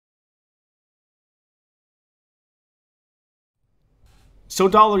So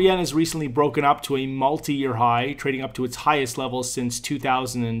dollar yen has recently broken up to a multi-year high, trading up to its highest level since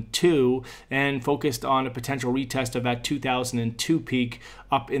 2002 and focused on a potential retest of that 2002 peak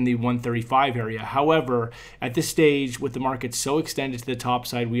up in the 135 area. However, at this stage, with the market so extended to the top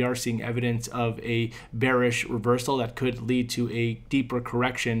side, we are seeing evidence of a bearish reversal that could lead to a deeper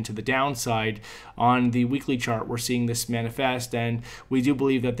correction to the downside. On the weekly chart, we're seeing this manifest, and we do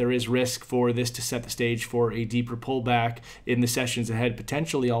believe that there is risk for this to set the stage for a deeper pullback in the sessions ahead,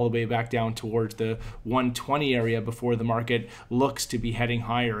 potentially all the way back down towards the 120 area before the market looks to be heading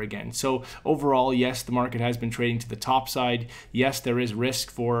higher again. So overall, yes, the market has been trading to the top side. Yes, there is risk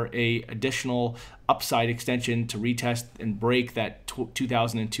for a additional upside extension to retest and break that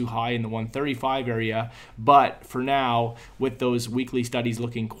 2002 high in the 135 area. But for now, with those weekly studies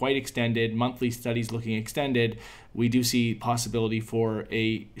looking quite extended, monthly studies looking extended, we do see possibility for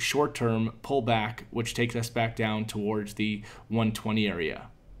a short-term pullback, which takes us back down towards the 120 area.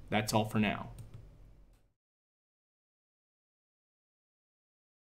 That's all for now.